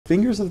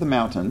Fingers of the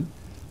Mountain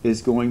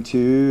is going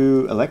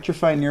to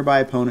electrify nearby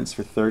opponents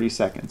for 30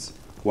 seconds.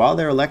 While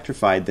they're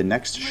electrified, the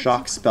next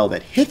shock spell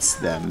that hits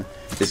them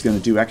is going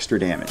to do extra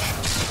damage.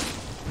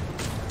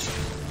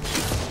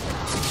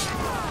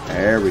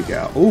 There we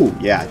go. Ooh,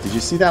 yeah. Did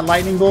you see that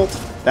lightning bolt?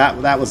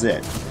 That was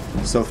it.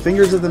 So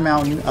Fingers of the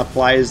Mountain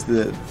applies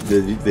the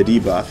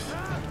debuff.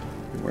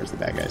 Where's the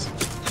bad guys?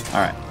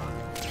 Alright.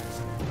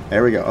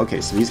 There we go.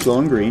 Okay, so he's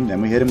glowing green.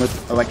 Then we hit him with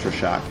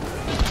Electroshock.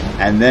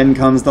 And then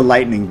comes the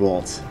lightning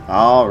bolt.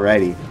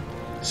 Alrighty.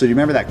 So do you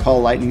remember that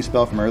Call Lightning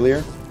spell from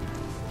earlier?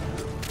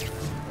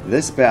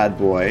 This bad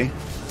boy,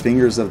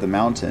 Fingers of the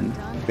Mountain,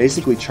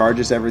 basically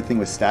charges everything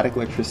with static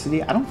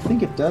electricity. I don't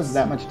think it does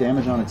that much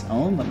damage on its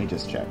own. Let me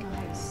just check.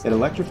 It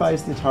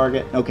electrifies the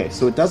target. Okay,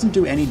 so it doesn't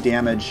do any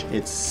damage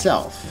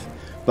itself,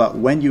 but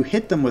when you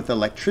hit them with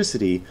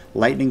electricity,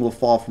 lightning will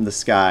fall from the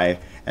sky,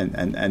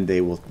 and they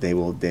will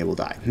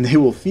die. They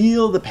will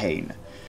feel the pain.